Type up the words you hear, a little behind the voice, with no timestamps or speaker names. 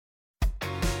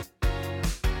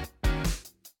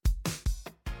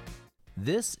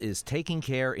This is Taking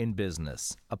Care in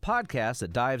Business, a podcast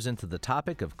that dives into the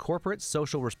topic of corporate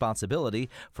social responsibility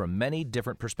from many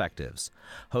different perspectives.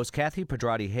 Host Kathy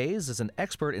Pedrati Hayes is an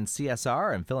expert in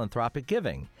CSR and philanthropic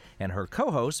giving, and her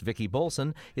co-host, Vicki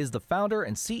Bolson, is the founder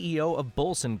and CEO of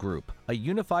Bolson Group, a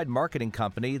unified marketing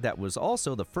company that was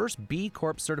also the first B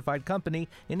Corp certified company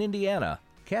in Indiana.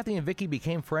 Kathy and Vicki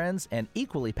became friends and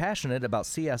equally passionate about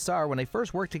CSR when they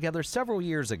first worked together several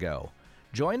years ago.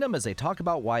 Join them as they talk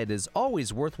about why it is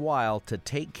always worthwhile to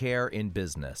take care in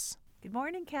business. Good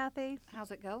morning, Kathy.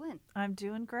 How's it going? I'm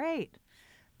doing great.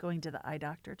 Going to the eye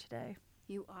doctor today.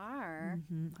 You are?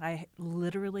 Mm-hmm. I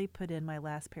literally put in my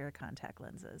last pair of contact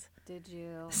lenses. Did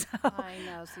you? So, I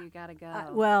know, so you got to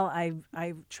go. Well,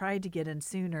 I tried to get in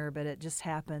sooner, but it just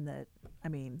happened that,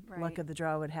 Right. luck of the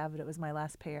draw would have it was my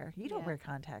last pair. You don't Yeah. wear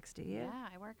contacts, do you? Yeah,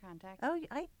 I wear contacts. Oh,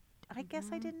 I guess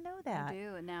I didn't know that. I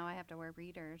do, and now I have to wear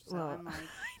readers, so Well, I'm like,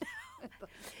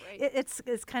 that's great.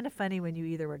 It's kind of funny when you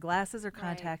either wear glasses or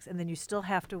contacts, and then you still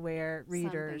have to wear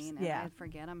readers. Something, and Yeah, I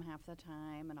forget them half the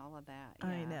time and all of that.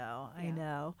 I Yeah. know.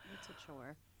 Yeah. It's a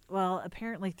chore. Well,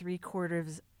 apparently three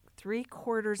quarters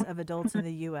of adults in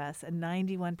the U.S. and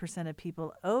 91% of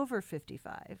people over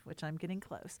 55, which I'm getting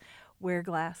close, wear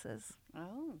glasses.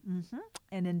 Oh. Mm-hmm.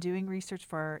 And in doing research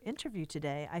for our interview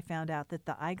today, I found out that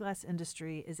the eyeglass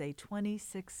industry is a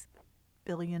 $26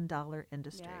 billion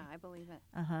industry. Yeah, I believe it.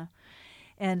 Uh-huh.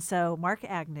 And so Mark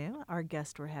Agnew, our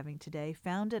guest we're having today,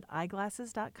 founded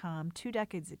eyeglasses.com 2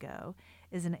 decades ago,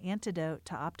 is an antidote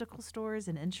to optical stores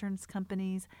and insurance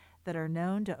companies that are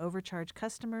known to overcharge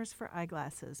customers for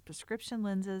eyeglasses, prescription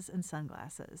lenses, and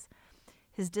sunglasses.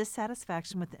 His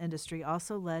dissatisfaction with the industry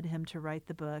also led him to write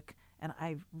the book, and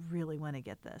I really want to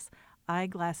get this,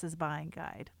 Eyeglasses Buying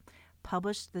Guide,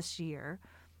 published this year,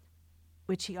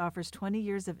 which he offers 20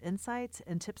 years of insights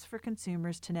and tips for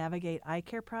consumers to navigate eye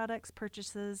care products,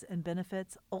 purchases, and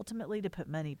benefits, ultimately to put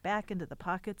money back into the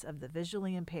pockets of the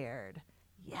visually impaired.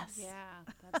 Yes.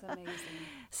 Yeah, that's amazing.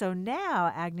 So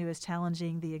now Agnew is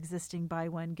challenging the existing buy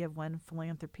one, give one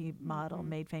philanthropy model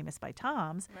made famous by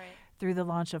Tom's Right. through the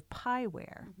launch of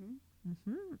Piewear.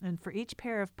 Mm-hmm. And for each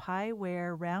pair of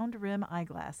Piewear round rim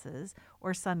eyeglasses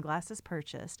or sunglasses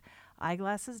purchased,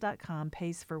 eyeglasses.com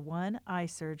pays for one eye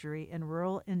surgery in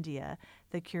rural India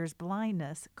that cures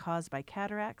blindness caused by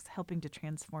cataracts, helping to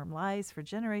transform lives for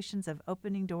generations of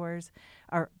opening doors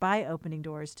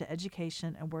to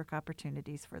education and work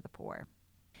opportunities for the poor.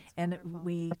 And wonderful.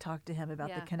 we talked to him about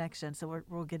the Yeah. connection, so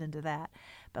we'll get into that.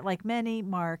 But like many,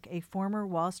 Mark, a former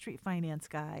Wall Street finance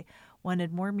guy,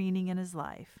 wanted more meaning in his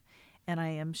life. And I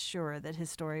am sure that his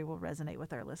story will resonate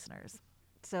with our listeners.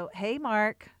 So, hey,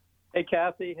 Mark. Hey,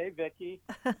 Kathy. Hey, Vicki.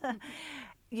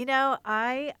 You know,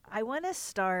 I want to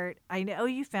start. I know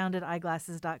you founded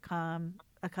eyeglasses.com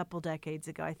a couple decades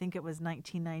ago. I think it was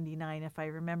 1999, if I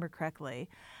remember correctly.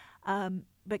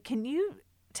 But can you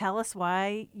tell us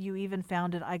why you even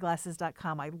founded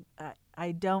eyeglasses.com?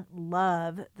 I don't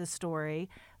love the story,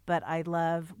 but I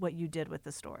love what you did with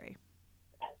the story.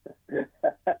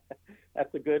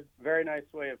 That's a good, very nice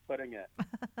way of putting it.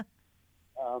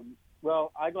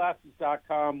 Well,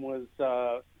 eyeglasses.com was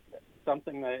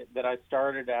something that I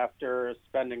started after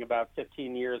spending about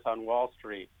 15 years on Wall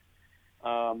Street.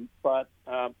 But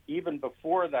even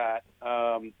before that,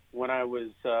 when I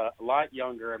was a lot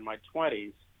younger, in my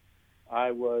 20s,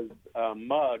 I was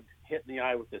mugged, hit in the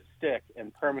eye with a stick,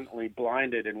 and permanently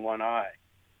blinded in one eye.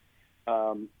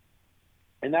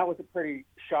 And that was a pretty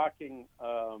shocking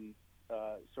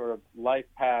sort of life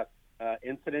path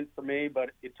incident for me, but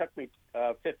it took me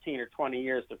 15 or 20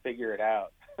 years to figure it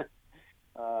out.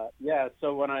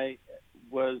 So when I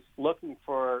was looking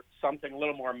for something a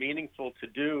little more meaningful to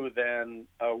do than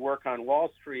work on Wall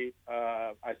Street,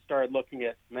 I started looking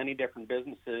at many different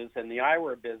businesses, and the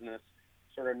eyewear business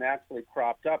sort of naturally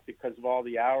cropped up because of all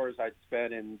the hours I'd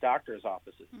spent in doctors'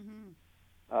 offices.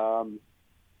 Mm-hmm.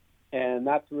 And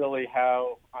that's really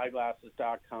how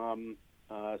eyeglasses.com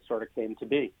sort of came to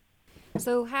be.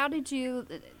 So how did you,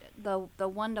 the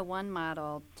one-to-one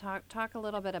model, talk a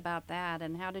little bit about that,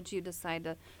 and how did you decide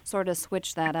to sort of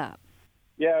switch that up?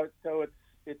 Yeah, so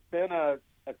it's been a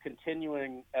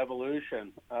continuing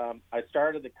evolution. I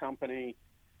started the company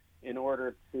in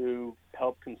order to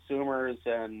help consumers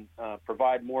and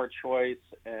provide more choice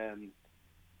and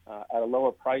at a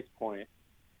lower price point.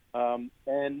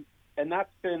 And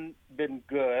that's been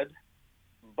good,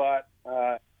 but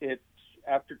it's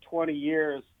after 20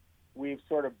 years, we've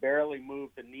sort of barely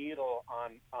moved the needle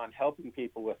on helping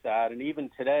people with that. And even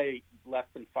today, less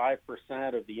than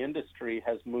 5% of the industry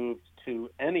has moved to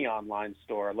any online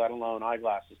store, let alone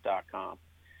eyeglasses.com.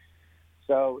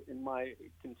 So in my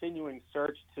continuing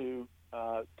search to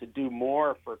to do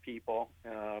more for people,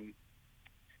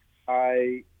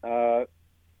 I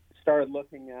started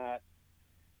looking at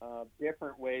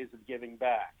different ways of giving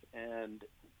back. And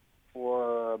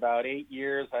for about 8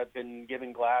 years, I've been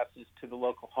giving glasses to the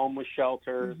local homeless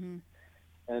shelters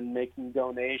and making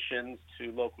donations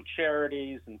to local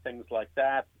charities and things like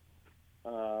that.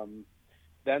 Then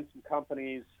some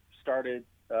companies started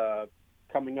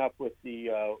coming up with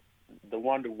the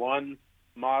one-to-one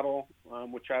model,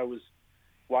 which I was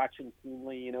watching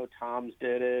keenly. You know, Tom's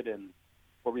did it, and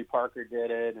Warby Parker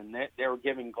did it, and they were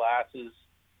giving glasses,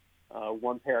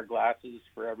 one pair of glasses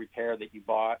for every pair that you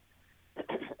bought.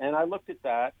 And I looked at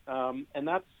that, and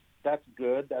that's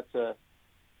good. That's a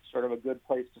sort of a good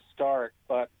place to start.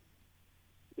 But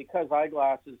because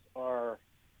eyeglasses are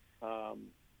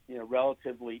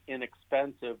relatively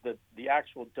inexpensive, the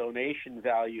actual donation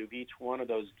value of each one of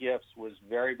those gifts was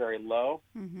very, very low.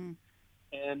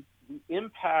 And the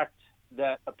impact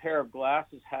that a pair of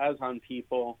glasses has on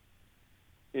people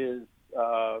is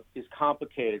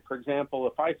complicated. For example,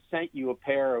 if I sent you a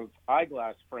pair of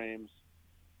eyeglass frames,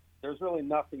 there's really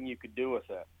nothing you could do with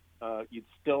it. You'd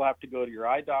still have to go to your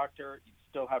eye doctor. You'd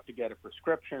still have to get a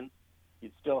prescription.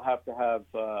 You'd still have to have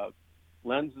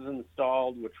lenses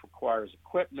installed, which requires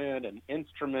equipment and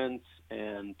instruments.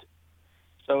 And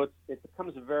so it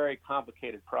becomes a very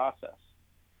complicated process.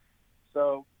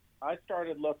 So I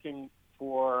started looking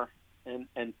for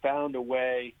and found a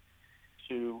way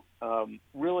to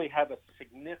really have a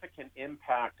significant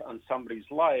impact on somebody's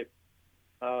life.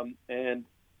 And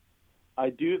I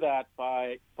do that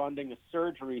by funding a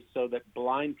surgery so that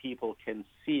blind people can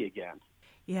see again.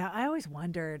 Yeah, I always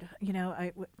wondered,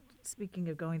 speaking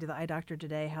of going to the eye doctor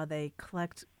today, how they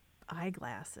collect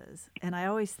eyeglasses. And I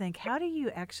always think, how do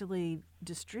you actually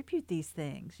distribute these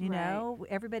things? You know,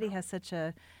 everybody has such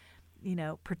a,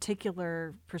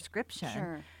 particular prescription.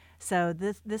 Sure. So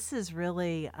this is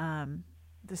really,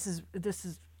 this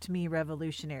is to me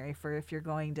revolutionary for if you're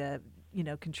going to,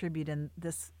 contribute in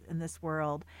this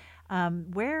world.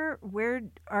 Where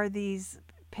are these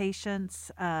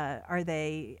patients? Are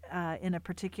they in a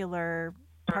particular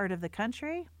part of the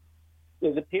country?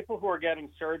 Yeah, the people who are getting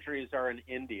surgeries are in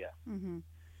India,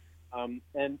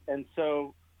 and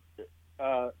so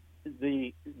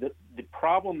the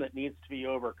problem that needs to be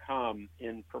overcome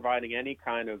in providing any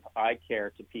kind of eye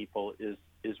care to people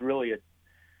is really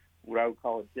what I would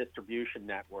call a distribution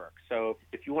network. So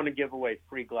if you want to give away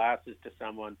free glasses to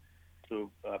someone, to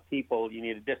people, you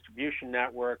need a distribution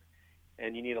network,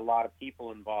 and you need a lot of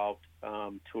people involved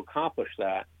to accomplish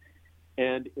that.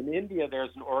 And in India,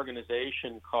 there's an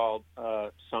organization called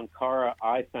Sankara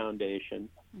Eye Foundation,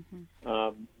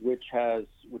 which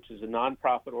is a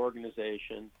nonprofit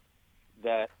organization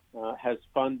that has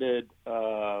funded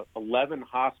 11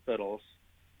 hospitals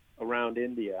around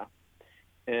India.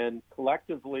 And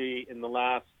collectively, in the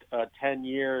last 10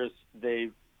 years,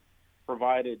 they've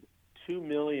provided 2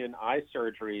 million eye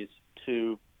surgeries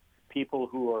to people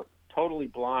who are totally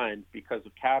blind because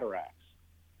of cataracts.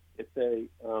 It's a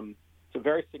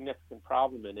very significant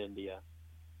problem in India.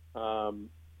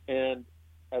 And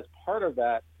as part of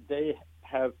that, they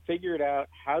have figured out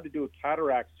how to do a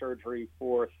cataract surgery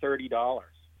for $30,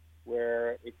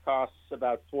 where it costs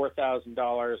about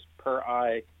 $4,000 per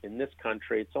eye in this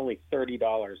country. It's only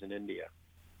 $30 in India.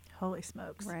 Holy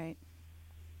smokes. Right.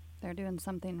 They're doing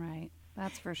something right.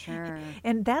 That's for sure.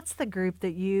 And that's the group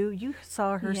that you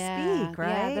saw her speak,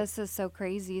 right? Yeah, this is so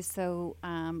crazy. So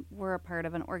we're a part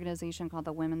of an organization called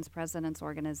the Women's Presidents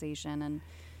Organization.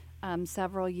 And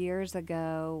several years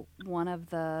ago,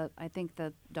 I think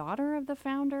the daughter of the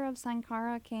founder of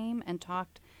Sankara came and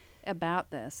talked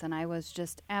about this. And I was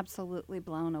just absolutely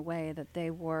blown away that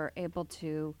they were able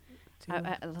to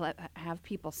have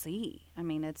people see. I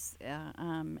mean, it's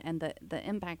and the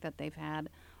impact that they've had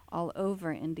all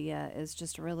over India is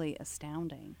just really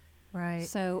astounding. Right.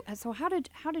 So how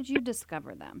did you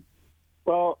discover them?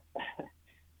 Well,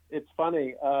 it's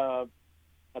funny.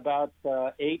 About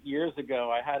 8 years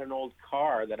ago, I had an old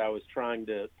car that I was trying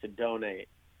to donate.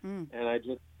 And I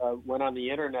just went on the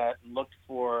internet and looked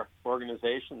for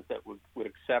organizations that would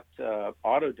accept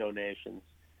auto donations.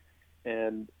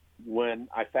 And when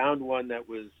I found one that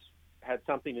had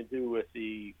something to do with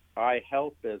the eye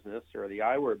health business or the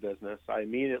eyewear business, I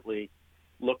immediately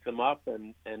looked them up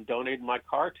and donated my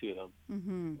car to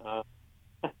them.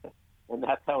 And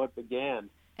that's how it began.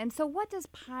 And so what does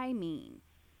PI mean?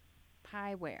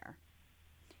 Piewear.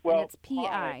 Well, and it's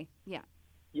PI. Yeah.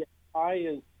 Yeah,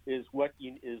 PI is what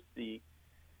is the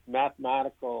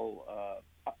mathematical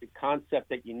concept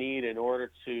that you need in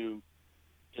order to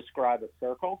describe a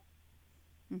circle.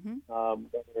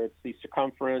 whether it's the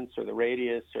circumference or the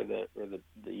radius or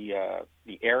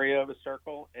the area of a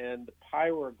circle. And the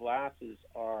Pieware glasses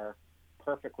are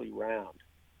perfectly round.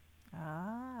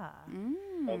 Ah.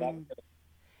 So that's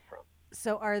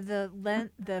So are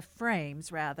the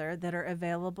frames rather that are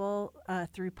available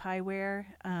through Pieware?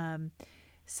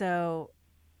 So,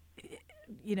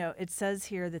 it says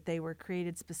here that they were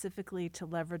created specifically to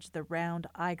leverage the round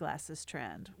eyeglasses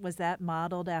trend. Was that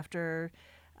modeled after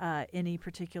any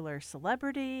particular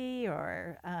celebrity,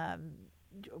 or how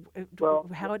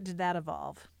did that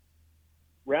evolve?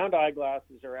 Round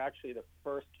eyeglasses are actually the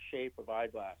first shape of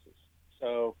eyeglasses.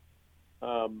 So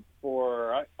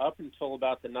for up until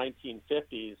about the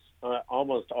 1950s,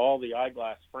 almost all the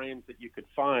eyeglass frames that you could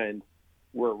find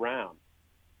were round.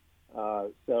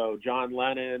 So John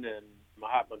Lennon and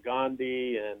Mahatma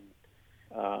Gandhi and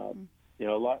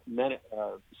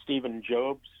Stephen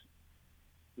Jobs,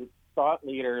 thought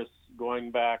leaders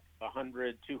going back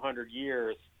 100, 200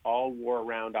 years, all wore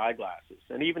round eyeglasses.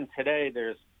 And even today,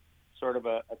 there's sort of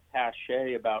a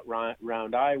cachet about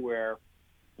round eyewear.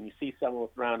 When you see someone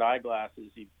with round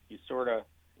eyeglasses, you sort of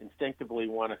instinctively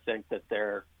want to think that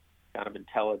they're kind of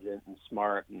intelligent and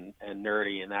smart and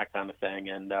nerdy and that kind of thing.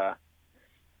 And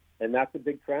that's a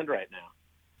big trend right now.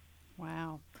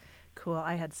 Wow. Cool.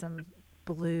 I had some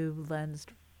blue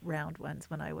lensed round ones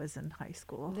when I was in high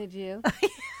school. Did you?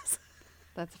 Yes.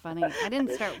 That's funny. I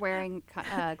didn't start wearing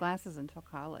glasses until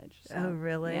college. So, Oh,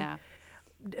 really? Yeah.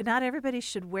 Not everybody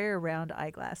should wear round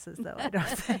eyeglasses, though, I don't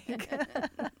think.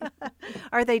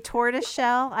 Are they tortoise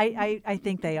shell? I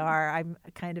think they are. I'm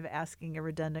kind of asking a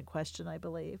redundant question, I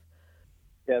believe.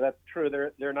 Yeah, that's true.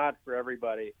 They're not for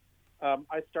everybody.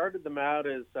 I started them out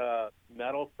as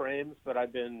metal frames, but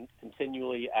I've been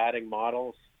continually adding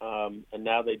models, and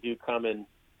now they do come in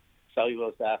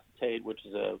cellulose acetate, which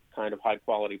is a kind of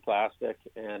high-quality plastic,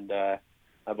 and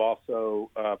I've also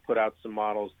put out some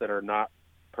models that are not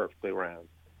perfectly round.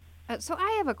 So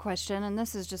I have a question, and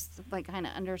this is just like kind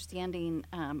of understanding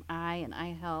eye and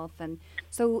eye health. And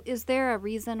so is there a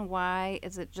reason why?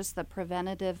 Is it just the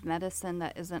preventative medicine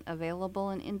that isn't available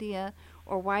in India?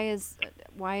 Or why is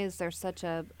there such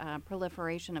a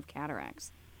proliferation of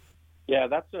cataracts? Yeah,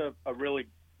 that's a really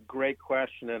great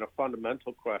question and a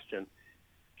fundamental question.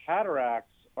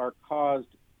 Cataracts are caused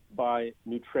by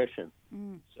nutrition,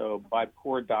 so by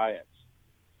poor diets.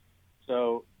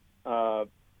 So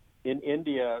in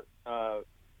India,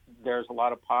 there's a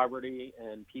lot of poverty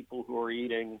and people who are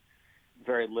eating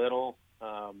very little,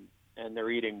 and they're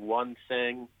eating one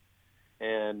thing,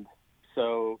 and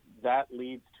so that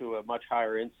leads to a much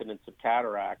higher incidence of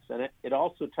cataracts. And it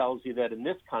also tells you that in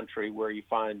this country where you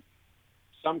find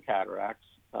some cataracts,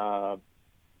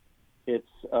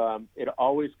 it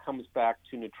always comes back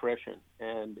to nutrition,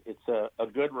 and it's a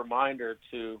good reminder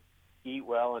to eat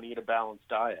well and eat a balanced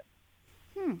diet.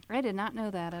 I did not know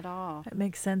that at all. It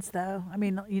makes sense, though. I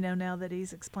mean, now that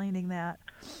he's explaining that.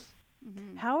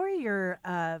 How are your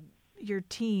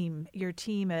team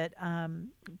at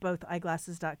both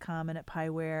eyeglasses.com and at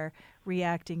Pieware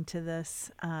reacting to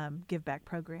this give back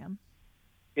program?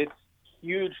 It's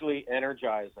hugely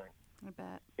energizing. I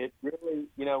bet. It really,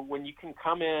 when you can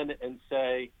come in and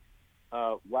say,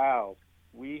 wow,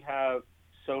 we have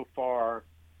so far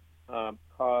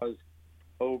caused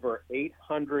over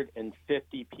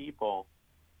 850 people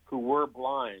who were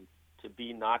blind to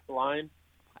be not blind.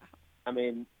 Wow. I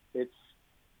mean, it's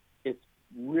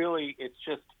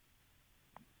just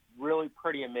really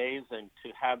pretty amazing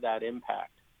to have that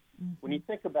impact. Mm-hmm. When you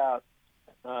think about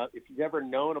if you've ever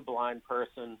known a blind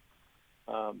person,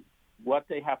 what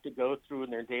they have to go through in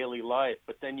their daily life,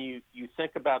 but then you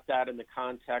think about that in the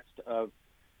context of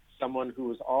someone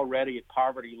who is already at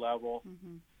poverty level,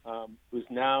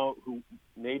 who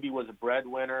maybe was a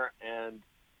breadwinner and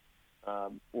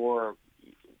or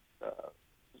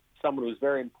someone who's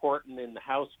very important in the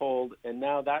household, and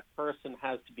now that person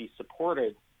has to be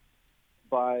supported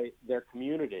by their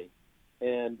community.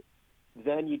 And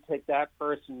then you take that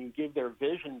person, you give their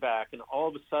vision back, and all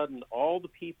of a sudden, all the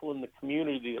people in the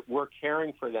community that were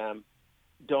caring for them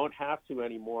don't have to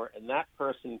anymore, and that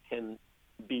person can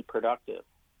be productive.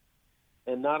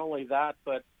 And not only that,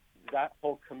 but that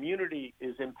whole community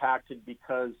is impacted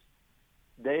because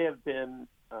they have been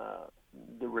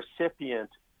the recipient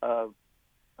of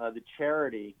the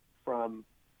charity from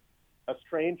a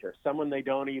stranger, someone they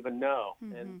don't even know,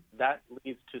 and that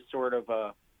leads to sort of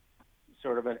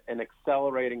an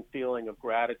accelerating feeling of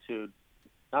gratitude,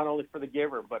 not only for the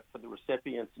giver but for the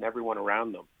recipients and everyone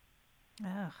around them.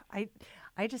 Oh,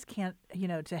 I just can't,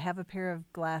 to have a pair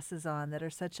of glasses on that are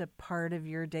such a part of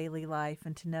your daily life,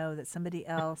 and to know that somebody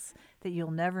else that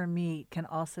you'll never meet can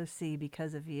also see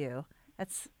because of you.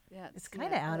 It's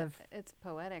kind of out of. It's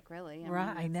poetic, really.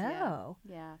 Right, I know.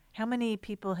 Yeah. How many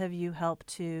people have you helped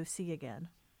to see again?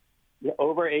 Yeah,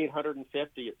 over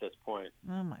 850 at this point.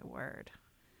 Oh, my word.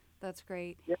 That's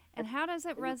great. Yeah. And how does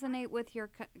it resonate with your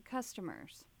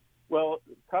customers? Well,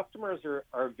 customers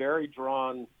are very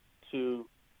drawn to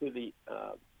the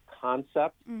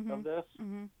concept of this,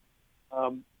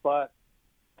 but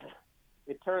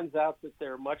it turns out that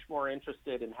they're much more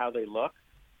interested in how they look.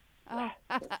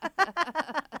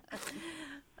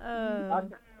 Oh.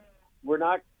 We're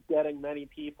not getting many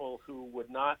people who would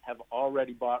not have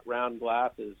already bought round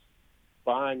glasses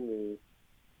buying these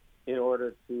in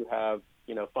order to have,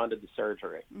 funded the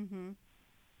surgery. Mm-hmm.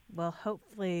 Well,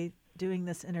 hopefully doing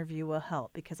this interview will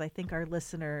help, because I think our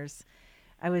listeners,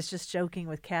 I was just joking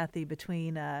with Kathy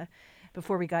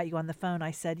before we got you on the phone.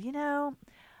 I said,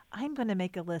 I'm going to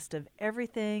make a list of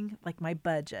everything, like my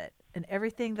budget and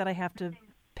everything that I have to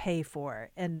pay for,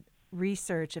 and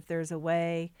research if there's a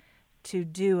way to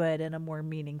do it in a more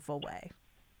meaningful way.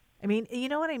 I mean, you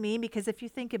know what I mean? Because if you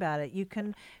think about it, you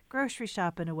can grocery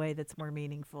shop in a way that's more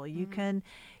meaningful. You can,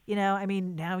 now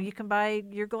you can buy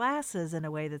your glasses in a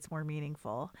way that's more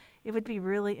meaningful. It would be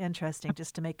really interesting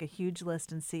just to make a huge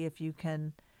list and see if you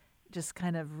can just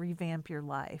kind of revamp your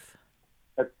life.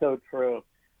 That's so true.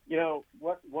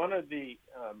 One of the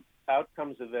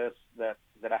outcomes of this that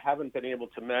I haven't been able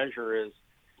to measure is,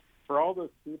 for all those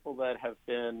people that have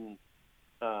been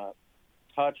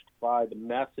touched by the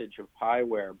message of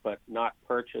eyewear but not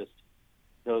purchased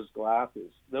those glasses,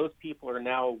 those people are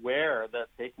now aware that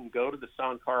they can go to the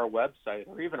Sankara website,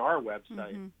 or even our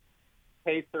website,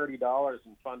 pay $30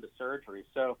 and fund a surgery.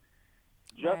 So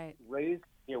just raise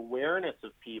the awareness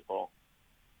of people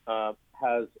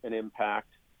has an impact.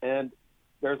 And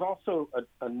there's also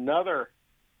another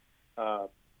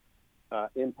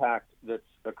impact that's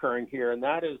occurring here, and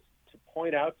that is to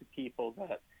point out to people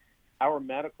that our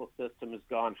medical system has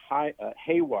gone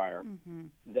haywire,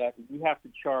 that we have to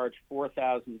charge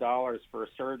 $4,000 for a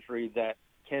surgery that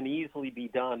can easily be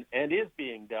done and is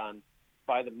being done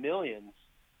by the millions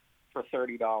for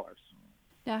 $30.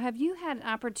 Now, have you had an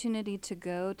opportunity to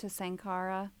go to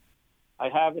Sankara? I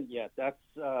haven't yet.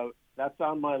 That's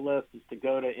on my list, is to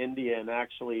go to India and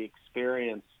actually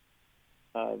experience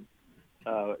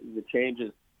the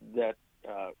changes that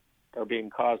are being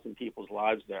caused in people's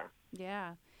lives there.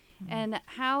 Yeah. And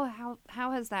how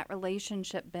has that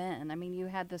relationship been? I mean, you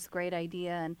had this great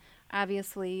idea, and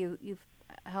obviously you've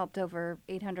helped over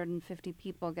 850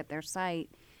 people get their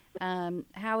sight.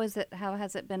 How has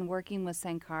it been working with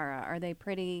Sankara? Are they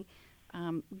pretty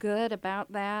good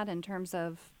about that in terms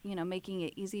of, making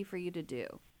it easy for you to do?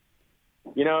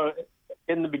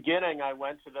 In the beginning, I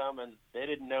went to them and they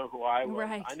didn't know who I was.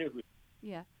 Right. I knew who.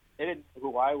 Yeah. They didn't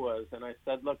know who I was, and I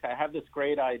said, "Look, I have this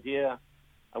great idea.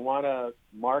 I want to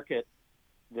market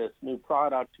this new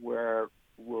product where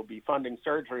we'll be funding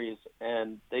surgeries."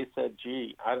 And they said,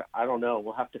 "Gee, I don't know.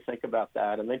 We'll have to think about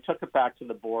that." And they took it back to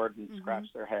the board and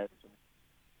scratched their heads.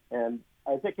 And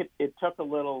I think it took a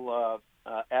little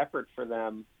effort for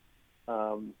them.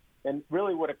 And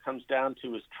really what it comes down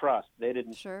to is trust. They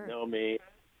didn't know me.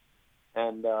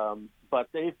 And but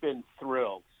they've been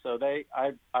thrilled. So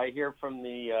I hear from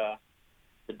the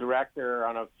director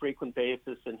on a frequent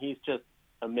basis, and he's just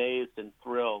amazed and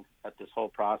thrilled at this whole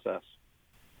process.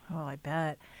 Oh, I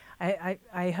bet.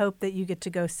 I hope that you get to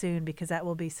go soon, because that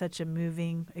will be such a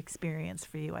moving experience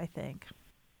for you, I think.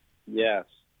 Yes.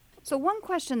 So one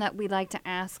question that we like to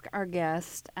ask our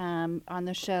guests on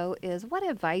the show is, what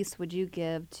advice would you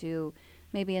give to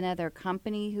maybe another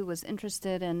company who was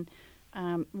interested in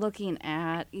looking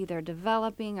at either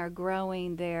developing or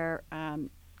growing their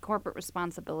corporate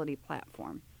responsibility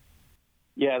platform?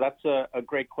 Yeah, that's a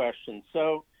great question.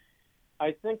 So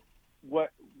I think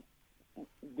what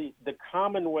the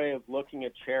common way of looking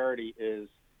at charity is,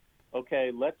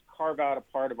 okay, let's carve out a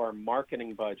part of our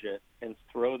marketing budget and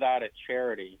throw that at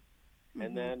charity.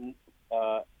 And then,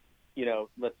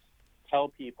 let's tell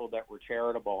people that we're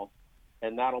charitable,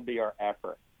 and that'll be our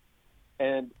effort.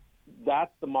 And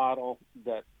that's the model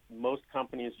that most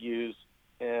companies use,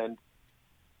 and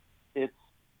it's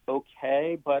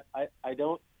okay, but I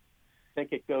don't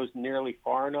think it goes nearly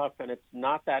far enough, and it's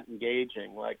not that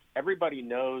engaging. Like, everybody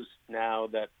knows now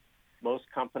that most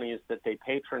companies that they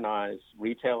patronize,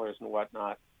 retailers and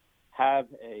whatnot, have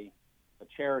a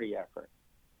charity effort.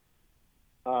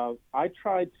 I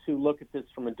tried to look at this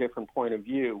from a different point of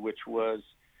view, which was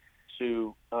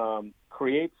to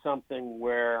create something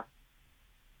where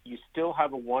you still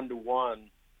have a one-to-one,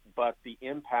 but the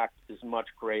impact is much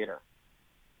greater.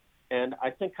 And I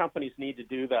think companies need to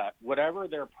do that. Whatever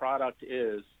their product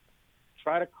is,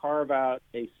 try to carve out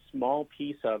a small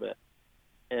piece of it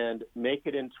and make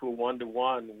it into a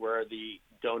one-to-one where the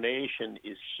donation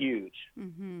is huge.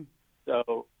 Mm-hmm.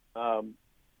 So, and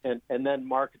then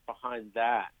market behind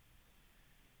that.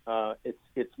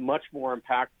 It's much more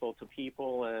impactful to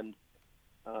people and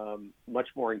much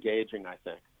more engaging, I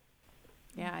think.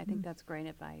 Yeah, I think that's great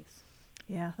advice.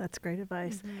 Yeah, that's great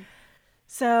advice. Mm-hmm.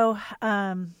 So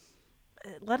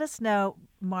let us know,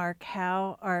 Mark,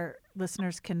 how our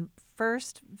listeners can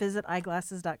first visit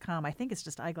eyeglasses.com. I think it's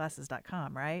just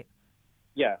eyeglasses.com, right?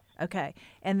 Yes. Okay.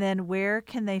 And then where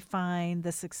can they find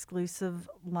this exclusive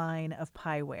line of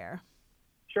pieware?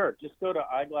 Sure. Just go to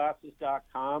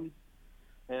eyeglasses.com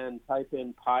and type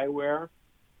in pieware,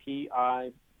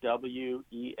 Piwear,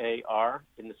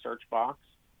 in the search box.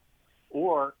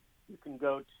 Or you can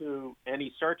go to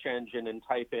any search engine and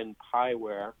type in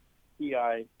pieware,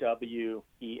 Piwear,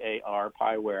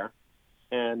 pieware,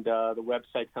 and the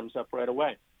website comes up right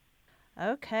away.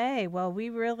 Okay. Well, we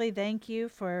really thank you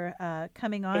for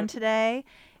coming on today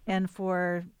and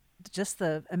for just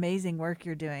the amazing work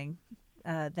you're doing.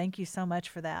 Thank you so much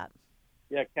for that.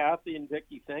 Yeah, Kathy and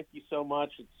Vicki, thank you so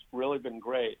much. It's really been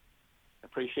great. I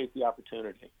appreciate the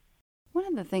opportunity. One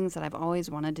of the things that I've always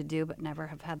wanted to do but never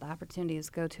have had the opportunity is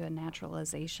go to a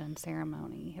naturalization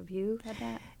ceremony. Have you had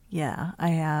that? Yeah, I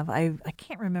have. I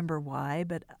can't remember why,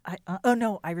 but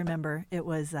I remember. It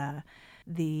was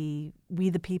the We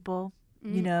the People,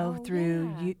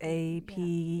 through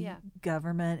UAP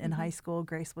government in high school.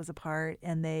 Grace was a part,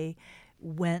 and they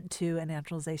went to a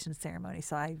naturalization ceremony.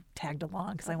 So I tagged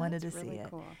along because I wanted to see it.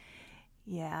 Cool.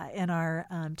 Yeah, in our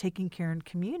Taking Care in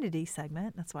Community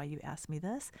segment, that's why you asked me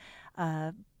this,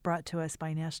 brought to us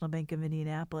by National Bank of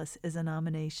Indianapolis, is a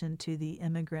nomination to the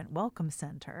Immigrant Welcome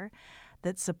Center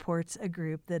that supports a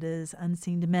group that is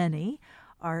unseen to many,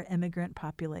 our immigrant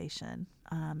population.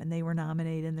 And they were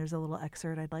nominated, and there's a little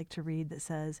excerpt I'd like to read that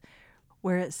says,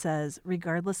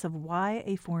 regardless of why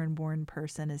a foreign-born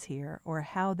person is here or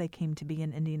how they came to be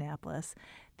in Indianapolis,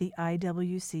 the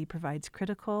IWC provides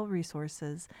critical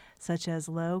resources such as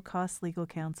low-cost legal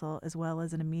counsel as well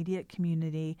as an immediate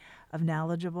community of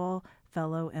knowledgeable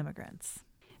fellow immigrants.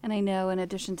 And I know in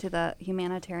addition to the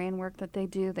humanitarian work that they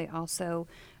do, they also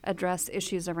address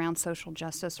issues around social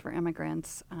justice for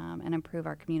immigrants and improve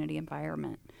our community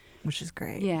environment. Which is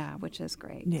great. Yeah, which is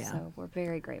great. Yeah. So we're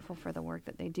very grateful for the work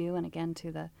that they do, and again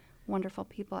to the wonderful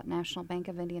people at National Bank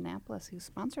of Indianapolis who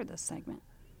sponsored this segment.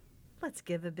 Let's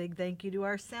give a big thank you to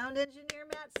our sound engineer,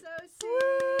 Matt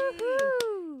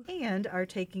Sosi, and our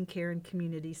Taking Care in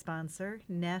Community sponsor,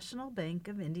 National Bank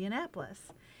of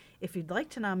Indianapolis. If you'd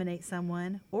like to nominate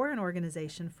someone or an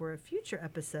organization for a future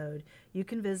episode, you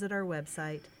can visit our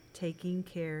website,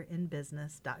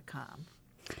 takingcareinbusiness.com.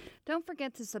 Don't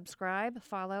forget to subscribe,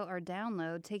 follow, or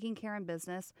download Taking Care in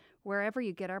Business wherever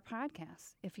you get our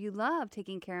podcasts. If you love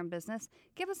Taking Care in Business,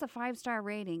 give us a 5-star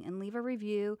rating and leave a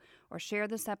review or share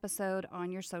this episode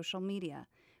on your social media.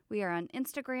 We are on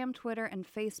Instagram, Twitter, and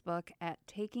Facebook at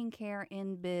Taking Care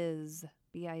in Biz,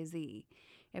 B-I-Z.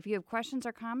 If you have questions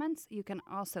or comments, you can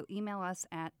also email us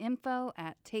at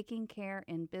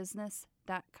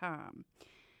info@takingcareinbusiness.com.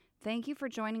 Thank you for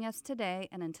joining us today,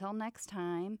 and until next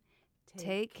time,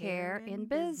 take care in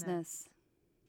business.